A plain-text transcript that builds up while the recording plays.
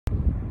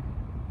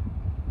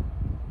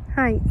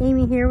Hi,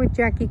 Amy here with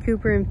Jackie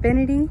Cooper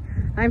Infiniti.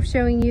 I'm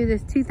showing you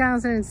this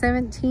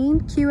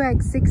 2017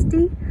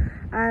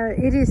 QX60.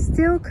 It is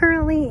still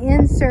currently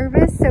in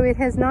service, so it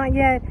has not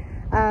yet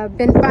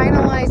been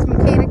finalized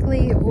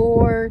mechanically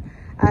or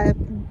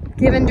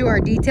given to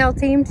our detail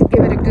team to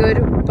give it a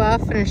good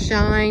buff and a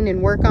shine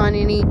and work on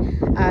any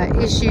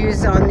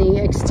issues on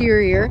the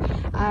exterior.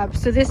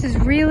 So this is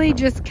really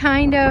just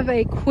kind of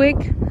a quick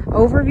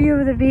overview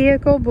of the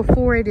vehicle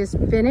before it is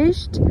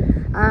finished.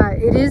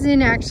 It is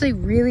in actually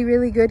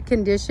really good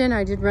condition.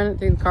 I did run it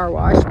through the car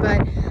wash,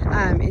 but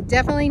it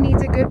definitely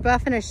needs a good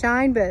buff and a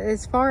shine. But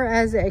as far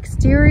as the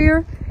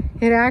exterior,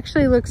 it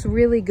actually looks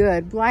really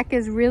good. Black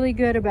is really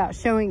good about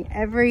showing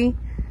every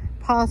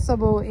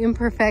possible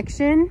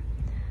imperfection.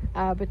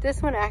 But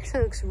this one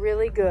actually looks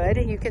really good.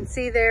 You can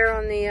see there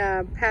on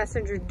the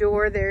passenger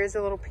door, there is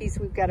a little piece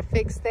we've got to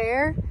fix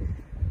there.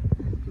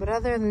 But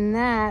other than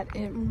that,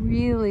 it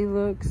really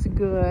looks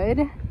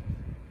good.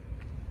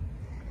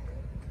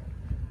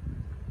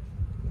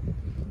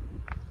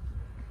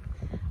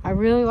 I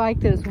really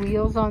like those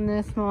wheels on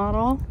this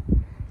model.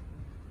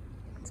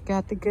 It's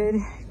got the good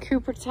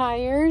Cooper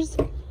tires.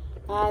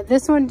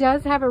 This one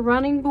does have a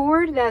running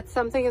board. That's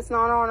something that's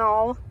not on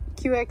all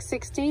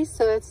QX60s,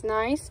 so that's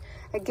nice.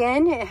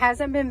 Again, it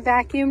hasn't been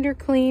vacuumed or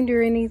cleaned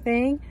or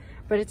anything,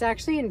 but it's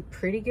actually in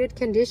pretty good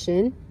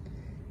condition.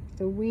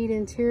 The wheat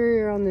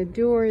interior on the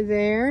door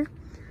there.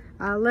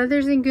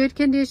 Leather's in good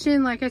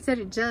condition. Like I said,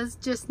 it does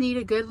just need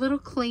a good little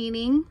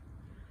cleaning.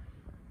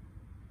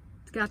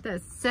 It's got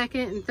that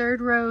second and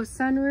third row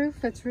sunroof.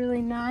 That's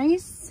really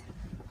nice.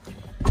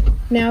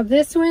 Now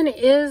this one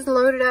is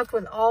loaded up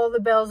with all the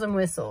bells and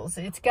whistles.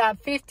 It's got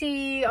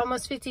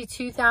almost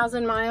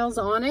 52,000 miles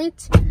on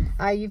it.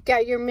 You've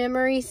got your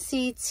memory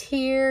seats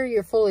here,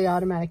 your fully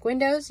automatic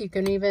windows. You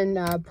can even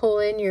pull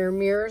in your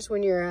mirrors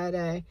when you're at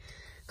a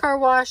car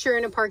wash or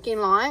in a parking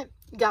lot.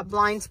 You got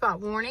blind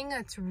spot warning.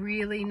 That's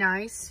really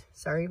nice.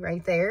 Sorry,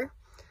 right there.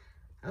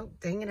 Oh,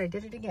 dang it, I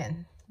did it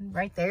again.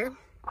 Right there.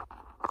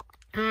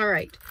 All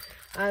right.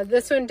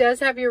 This one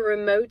does have your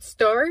remote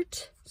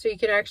start, so you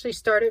can actually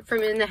start it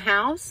from in the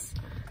house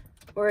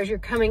or as you're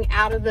coming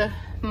out of the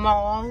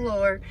mall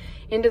or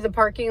into the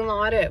parking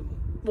lot at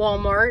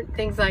Walmart,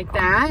 things like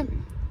that.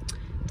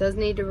 Does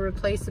need to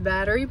replace the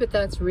battery, but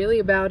that's really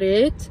about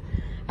it.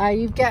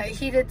 You've got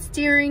heated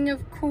steering,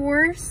 of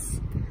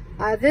course.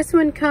 This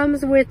one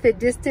comes with a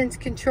distance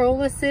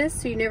control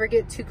assist, so you never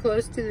get too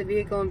close to the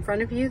vehicle in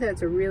front of you.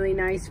 That's a really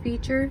nice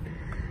feature.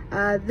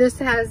 This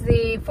has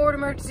the forward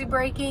emergency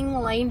braking,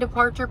 lane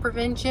departure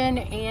prevention,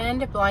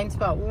 and blind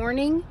spot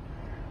warning.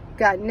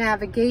 Got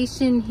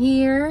navigation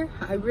here.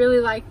 I really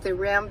like the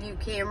round view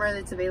camera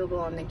that's available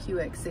on the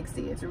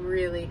QX60. It's a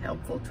really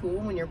helpful tool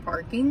when you're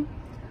parking.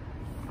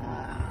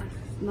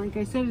 Like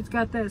I said, it's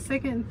got that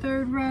second and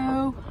third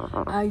row.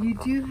 You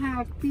do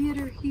have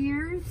theater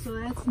here, so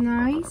that's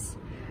nice.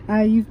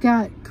 You've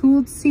got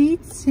cooled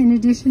seats in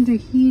addition to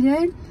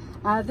heated.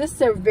 This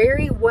is a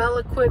very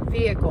well-equipped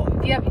vehicle.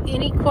 If you have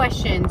any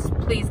questions,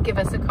 please give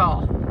us a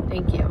call.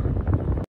 Thank you.